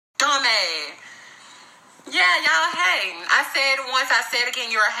Yeah, y'all hating. I said it once, I said it again,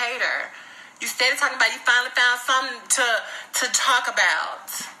 you're a hater. You started talking about you finally found something to talk about.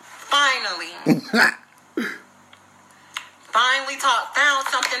 Finally. Found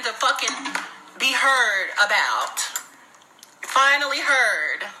something to fucking be heard about. Finally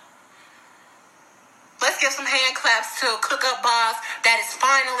heard. Let's give some hand claps to Cook Up Boss that is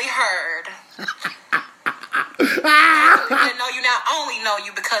finally heard. I know you now only know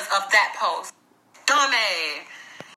you because of that post. Dumbass.